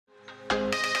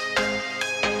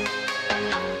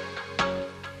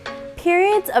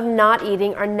Periods of not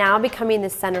eating are now becoming the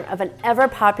center of an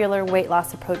ever-popular weight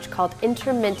loss approach called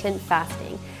intermittent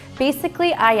fasting.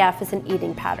 Basically, IF is an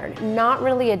eating pattern, not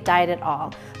really a diet at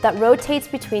all, that rotates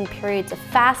between periods of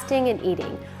fasting and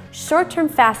eating. Short-term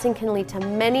fasting can lead to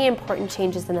many important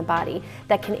changes in the body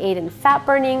that can aid in fat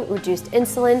burning, reduced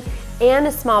insulin, and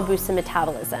a small boost in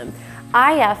metabolism.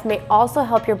 IF may also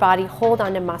help your body hold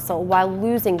onto muscle while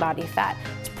losing body fat.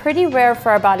 It's pretty rare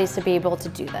for our bodies to be able to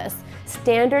do this.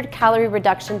 Standard calorie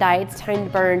reduction diets tend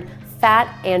to burn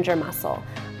fat and your muscle.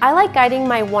 I like guiding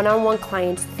my one-on-one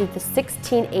clients through the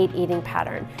 16-8 eating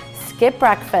pattern. Skip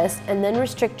breakfast and then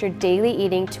restrict your daily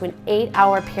eating to an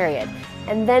 8-hour period,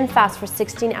 and then fast for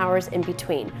 16 hours in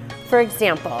between. For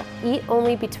example, eat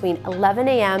only between 11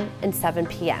 a.m. and 7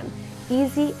 p.m.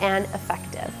 Easy and effective.